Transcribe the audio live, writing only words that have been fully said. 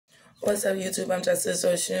What's up, YouTube? I'm Justice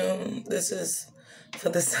Oshun. This is for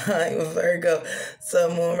the sign of Virgo.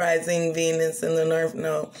 Sun, Moon, Rising, Venus in the North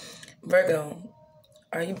Node. Virgo,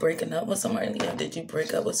 are you breaking up with somebody? Or did you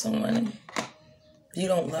break up with someone? You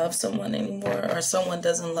don't love someone anymore, or someone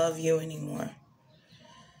doesn't love you anymore?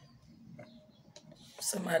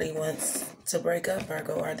 Somebody wants to break up,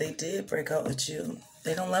 Virgo, or they did break up with you.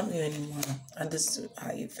 They don't love you anymore. Understood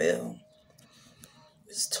how you feel.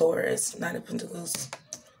 It's Taurus, Knight of Pentacles,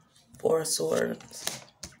 Four of Swords,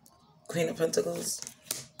 Queen of Pentacles,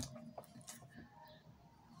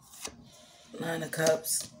 Nine of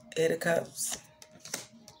Cups, Eight of Cups,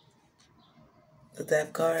 the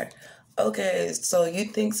Death card. Okay, so you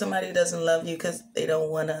think somebody doesn't love you because they don't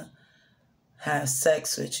want to have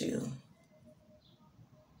sex with you.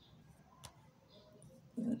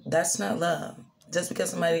 That's not love. Just because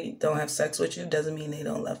somebody don't have sex with you doesn't mean they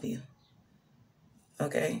don't love you.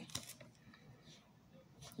 Okay?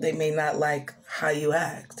 They may not like how you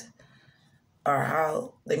act, or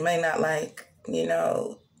how they may not like,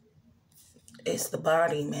 it's the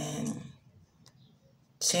body, man.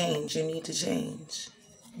 Change. You need to change.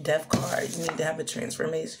 Death card. You need to have a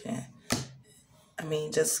transformation. I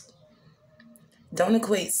mean, just don't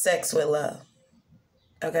equate sex with love.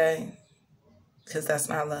 Okay? Because that's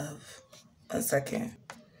not love. 1 second.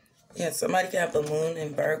 Yeah, somebody can have a moon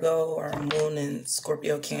in Virgo, or a moon in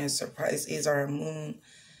Scorpio, Cancer, Pisces, or a moon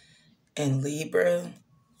in Libra.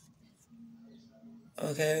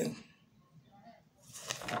 Okay?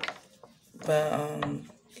 But,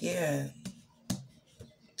 yeah.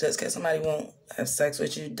 Just because somebody won't have sex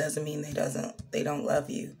with you doesn't mean they don't love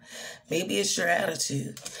you. Maybe it's your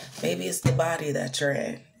attitude. Maybe it's the body that you're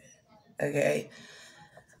in. Okay?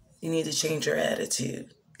 You need to change your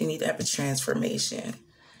attitude. You need to have a transformation.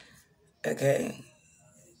 Okay?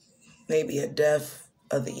 Maybe a death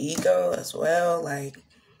of the ego as well. Like,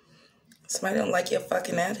 somebody don't like your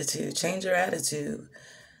fucking attitude. Change your attitude.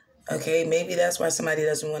 Okay? Maybe that's why somebody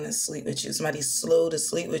doesn't want to sleep with you. Somebody's slow to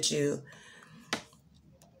sleep with you.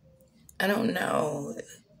 I don't know.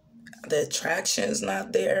 The attraction's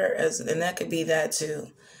not there, and that could be that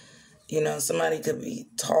too. Somebody could be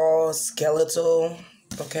tall, skeletal.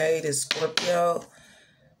 Okay, this Scorpio.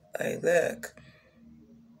 Like, look,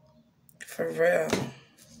 for real.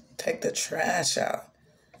 Take the trash out.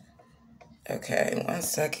 Okay, 1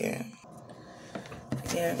 second.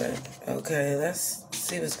 Yeah, but okay, let's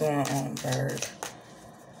see what's going on, Bird.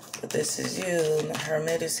 But this is you. The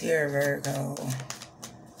Hermit is here, Virgo.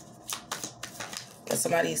 But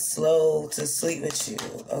somebody's slow to sleep with you,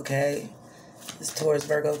 okay? It's towards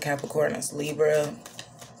Virgo, Capricorn, it's Libra,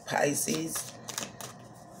 Pisces.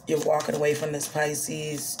 You're walking away from this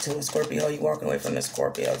Pisces to a Scorpio. You're walking away from the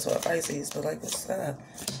Scorpio to a Pisces. But, like, what's up?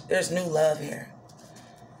 There's new love here,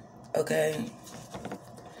 okay?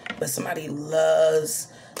 But somebody loves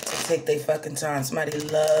to take their fucking time. Somebody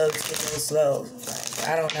loves to go slow. Like,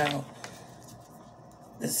 I don't know.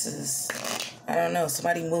 I don't know.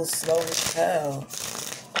 Somebody moves slow as hell.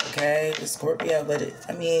 Okay? The Scorpio, but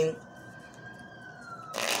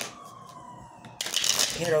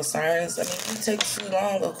hero signs. It takes too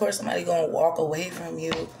long. Of course, somebody gonna walk away from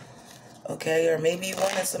you. Okay? Or maybe you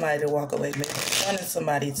wanted somebody to walk away. Maybe you wanted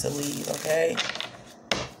somebody to leave. Okay?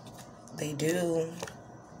 They do.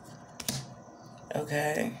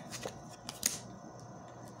 Okay?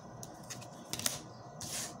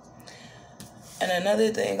 And another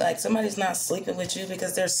thing, like, somebody's not sleeping with you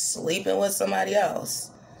because they're sleeping with somebody else.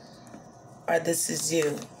 Or this is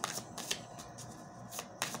you.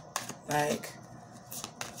 Like,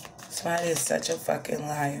 somebody is such a fucking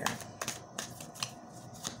liar.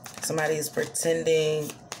 Somebody is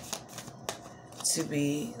pretending to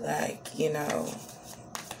be, like,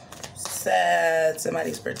 sad.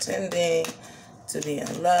 Somebody's pretending to be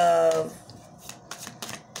in love.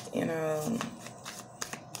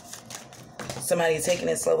 Somebody taking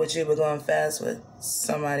it slow with you but going fast with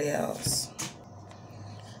somebody else.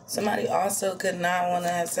 Somebody also could not want to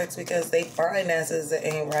have sex because they finances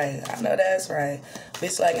ain't right. I know that's right.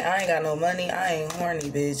 Bitch, like, I ain't got no money. I ain't horny,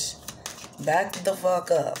 bitch. Back the fuck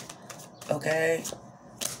up. Okay?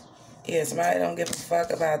 Yeah, somebody don't give a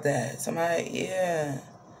fuck about that. Somebody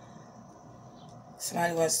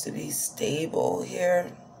wants to be stable here.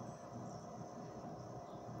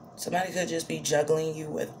 Somebody could just be juggling you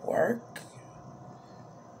with work.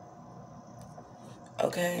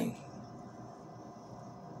 Okay?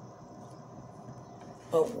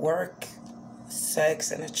 But work, sex,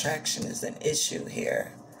 and attraction is an issue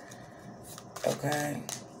here. Okay?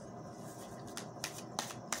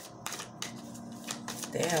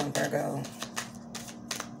 Damn, Virgo.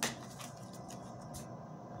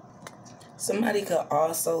 Somebody could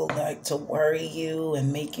also like to worry you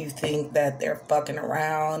and make you think that they're fucking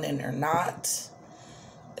around and they're not.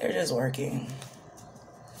 They're just working.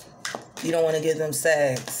 You don't want to give them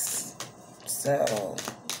sex. So,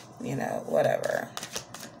 you know, whatever.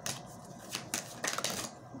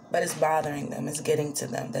 But it's bothering them. It's getting to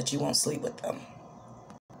them that you won't sleep with them.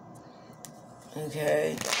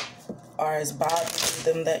 Okay? Or it's bothering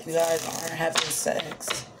them that you guys aren't having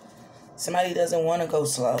sex. Somebody doesn't want to go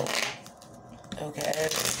slow. Okay?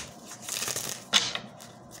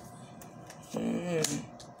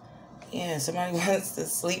 Yeah, somebody wants to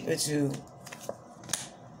sleep with you.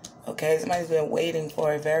 Okay? Somebody's been waiting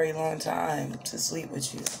for a very long time to sleep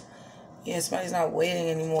with you. Yeah, somebody's not waiting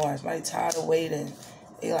anymore. Somebody's tired of waiting.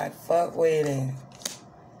 They like, fuck waiting.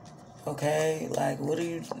 Okay? Like, what are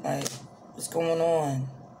you, like, what's going on?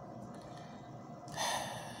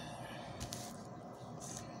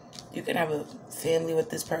 You can have a family with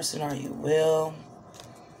this person, or you will.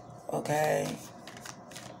 Okay?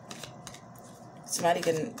 Somebody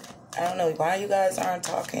can, I don't know why you guys aren't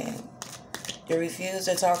talking. You refuse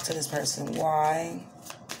to talk to this person. Why?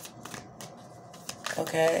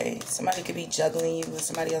 Okay? Somebody could be juggling you with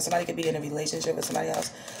somebody else. Somebody could be in a relationship with somebody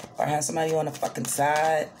else, or have somebody on the fucking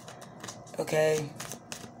side. Okay?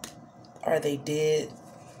 Or they did.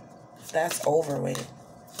 That's over with.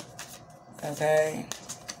 Okay?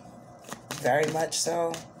 Very much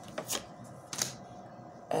so.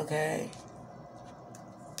 Okay?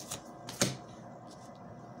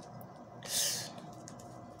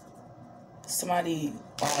 Somebody,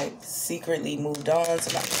 like, secretly moved on.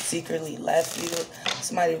 Somebody secretly left you.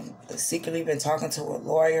 Somebody secretly been talking to a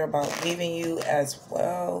lawyer about leaving you as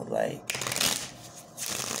well. Like,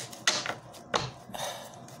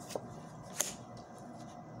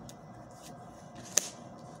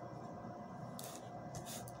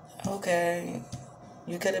 okay,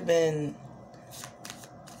 you could have been,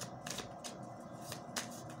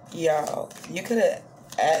 yo, you could have,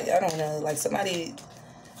 I don't know, like somebody,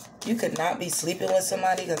 you could not be sleeping with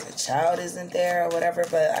somebody because the child isn't there or whatever,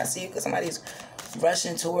 but I see you because somebody's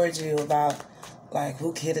rushing towards you about, like,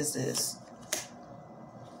 who kid is this?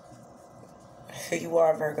 Here you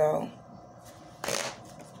are, Virgo.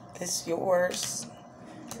 It's yours.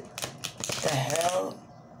 The hell?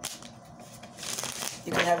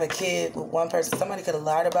 You can have a kid with one person. Somebody could have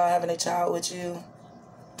lied about having a child with you.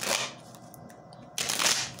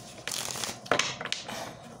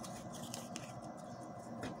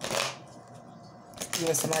 You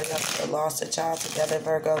and somebody else could have lost a child together,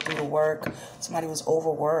 Virgo, due to work. Somebody was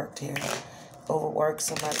overworked here. Overworked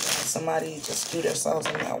somebody. Somebody just threw themselves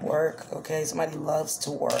in that work, okay? Somebody loves to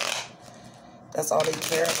work. That's all they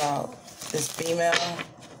care about. This female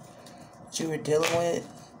that you were dealing with.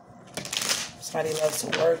 Somebody loves to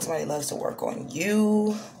work. Somebody loves to work on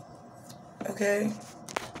you. Okay?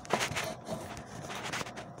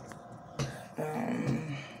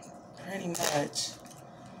 Pretty much.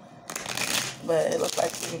 But it looks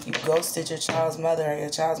like you ghosted your child's mother, or your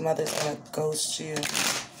child's mother's gonna ghost you.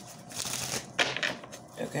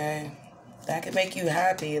 Okay? That could make you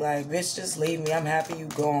happy. Like, bitch, just leave me. I'm happy you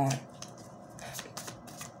gone.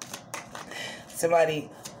 Somebody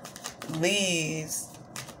leaves,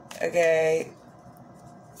 okay?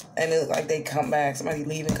 And it's like they come back. Somebody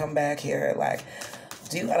leave and come back here. Like,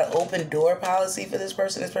 do you got an open door policy for this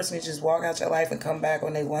person? This person can just walk out your life and come back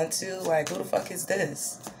when they want to? Like, who the fuck is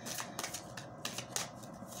this?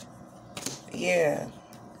 Yeah.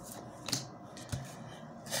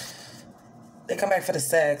 They come back for the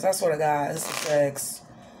sex. I swear to God, it's the sex.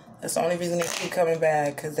 That's the only reason they keep coming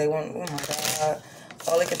back. Because they want, oh my God.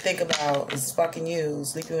 All they can think about is fucking you,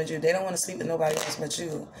 sleeping with you. They don't want to sleep with nobody else but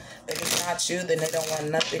you. If it's not you, then they don't want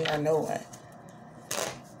nothing or no one.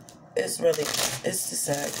 It's really, it's the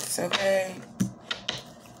sex, okay?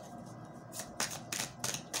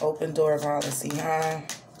 Open door policy, huh?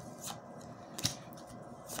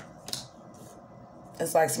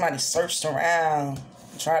 It's like somebody searched around,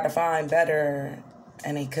 tried to find better,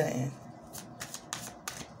 and they couldn't.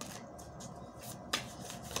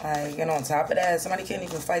 Like, and on top of that, somebody can't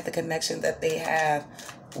even fight the connection that they have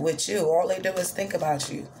with you. All they do is think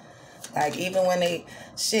about you. Like, even when they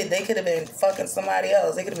could have been fucking somebody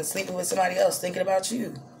else. They could have been sleeping with somebody else thinking about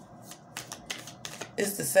you.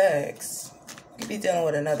 It's the sex. You be dealing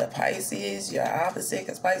with another Pisces, your opposite,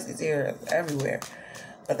 because Pisces here is everywhere.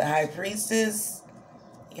 But the High Priestess,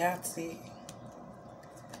 you have to see.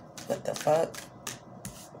 What the fuck?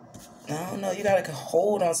 I don't know. You got to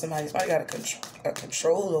hold on somebody. Somebody got a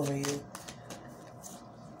control over you.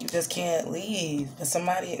 You just can't leave. But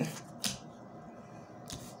somebody...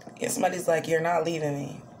 Yeah, somebody's like, you're not leaving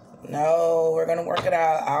me. No, we're going to work it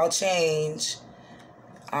out. I'll change.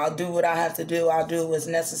 I'll do what I have to do. I'll do what's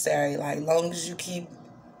necessary. Like, long as you keep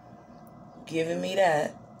giving me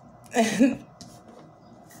that.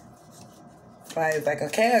 Right, it's like,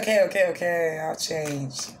 okay, I'll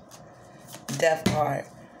change. Death card.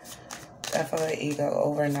 Death of the ego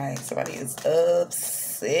overnight. Somebody is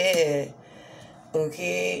upset.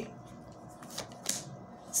 Okay?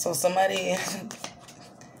 So somebody,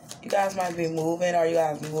 you guys might be moving, or you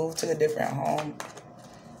guys move to a different home.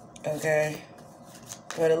 Okay?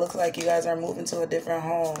 But it looks like you guys are moving to a different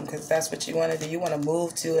home, because that's what you want to do. You want to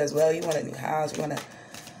move to as well. You want a new house. You want to...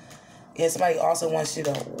 Yeah, somebody also wants you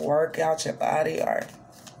to work out your body, or,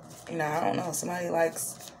 you know, I don't know. Somebody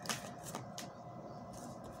likes,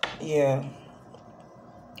 yeah.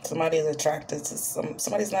 Somebody is attracted to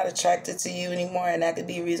somebody's not attracted to you anymore, and that could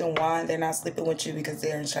be a reason why they're not sleeping with you, because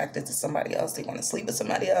they're attracted to somebody else. They want to sleep with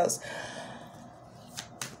somebody else.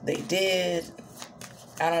 They did.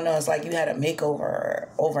 I don't know. It's like you had a makeover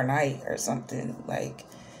overnight or something. Like,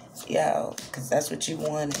 yeah, because that's what you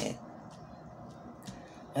wanted.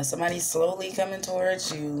 And somebody's slowly coming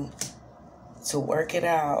towards you to work it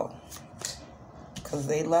out, because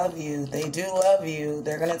they love you. They do love you.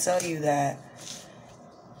 They're going to tell you that,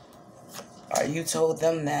 or you told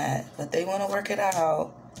them that, but they want to work it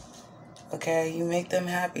out. Okay, you make them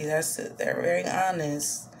happy. That's it. They're very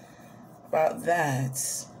honest about that.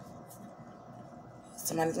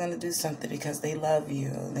 Somebody's going to do something because they love you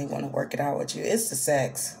and they want to work it out with you. It's the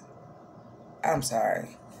sex. I'm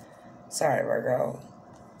sorry. Sorry, Virgo.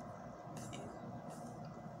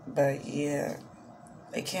 But yeah,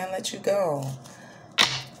 they can't let you go.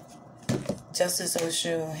 Justice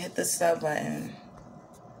Oshun, hit the sub button.